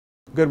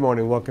Good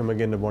morning. Welcome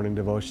again to Morning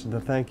Devotion.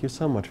 Thank you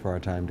so much for our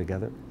time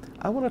together.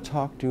 I want to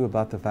talk to you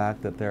about the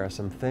fact that there are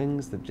some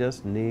things that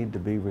just need to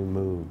be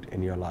removed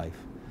in your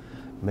life.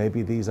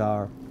 Maybe these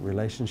are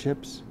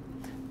relationships.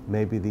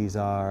 Maybe these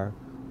are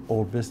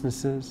old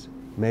businesses.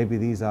 Maybe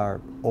these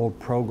are old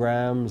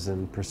programs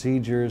and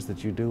procedures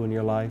that you do in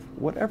your life.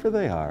 Whatever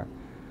they are,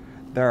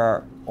 there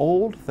are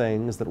old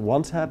things that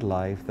once had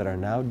life that are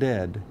now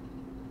dead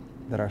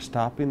that are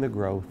stopping the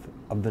growth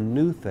of the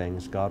new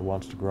things God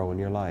wants to grow in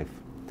your life.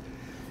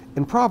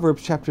 In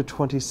Proverbs chapter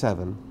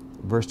 27,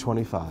 verse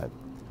 25,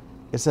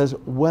 it says,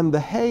 "When the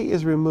hay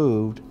is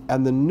removed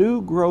and the new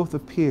growth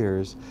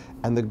appears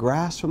and the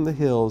grass from the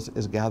hills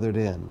is gathered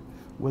in."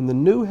 When the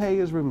new hay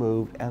is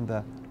removed and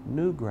the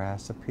new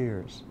grass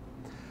appears.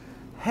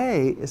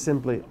 Hay is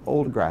simply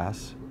old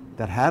grass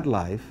that had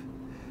life,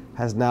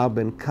 has now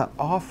been cut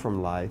off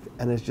from life,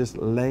 and is just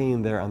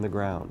laying there on the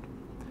ground.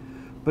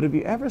 But have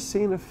you ever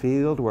seen a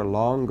field where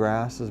long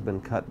grass has been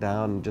cut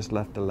down and just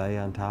left to lay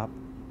on top?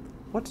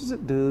 What does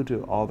it do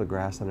to all the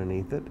grass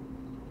underneath it?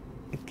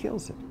 It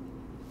kills it.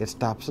 It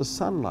stops the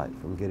sunlight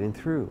from getting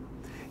through.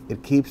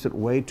 It keeps it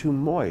way too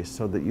moist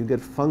so that you get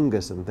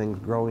fungus and things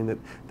growing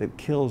that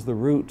kills the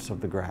roots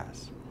of the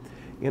grass.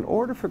 In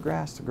order for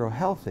grass to grow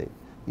healthy,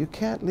 you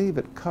can't leave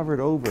it covered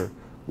over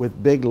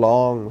with big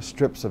long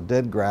strips of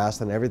dead grass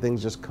and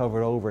everything's just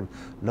covered over and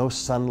no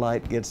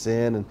sunlight gets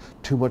in and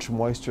too much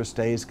moisture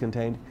stays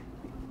contained.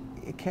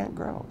 It can't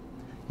grow.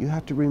 You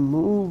have to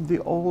remove the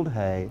old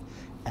hay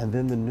and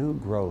then the new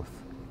growth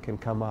can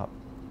come up.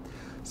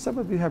 Some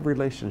of you have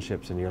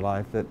relationships in your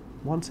life that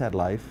once had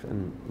life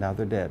and now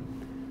they're dead.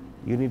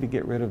 You need to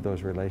get rid of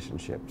those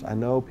relationships. I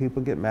know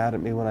people get mad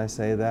at me when I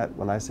say that,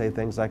 when I say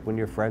things like when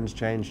your friends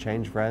change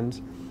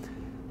friends,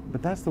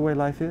 but that's the way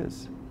life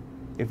is.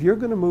 If you're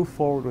going to move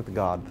forward with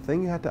God, the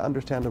thing you have to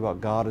understand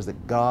about God is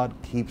that God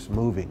keeps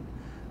moving.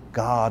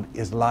 God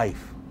is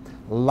life.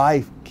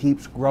 Life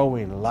keeps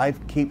growing.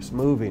 Life keeps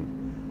moving.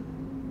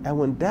 And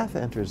when death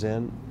enters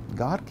in,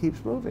 God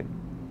keeps moving.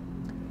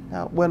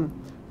 Now, when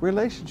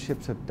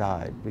relationships have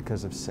died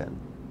because of sin,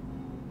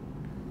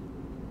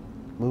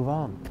 move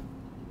on.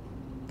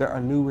 There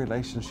are new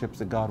relationships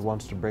that God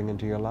wants to bring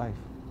into your life.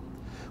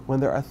 When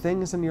there are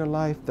things in your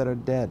life that are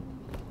dead,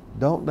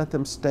 don't let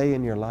them stay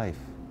in your life.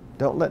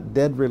 Don't let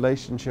dead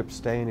relationships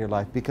stay in your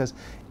life, because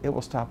it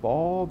will stop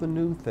all the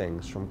new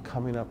things from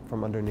coming up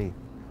from underneath.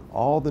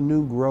 All the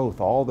new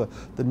growth, all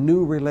the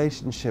new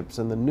relationships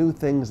and the new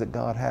things that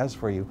God has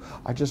for you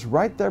are just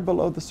right there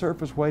below the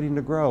surface waiting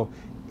to grow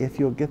if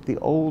you'll get the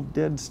old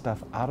dead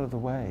stuff out of the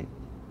way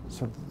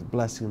so that the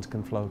blessings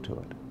can flow to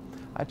it.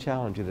 I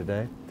challenge you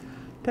today.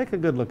 Take a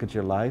good look at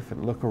your life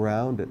and look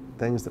around at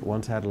things that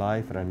once had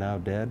life and are now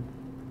dead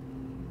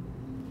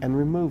and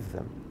remove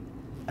them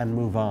and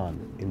move on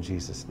in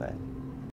Jesus' name.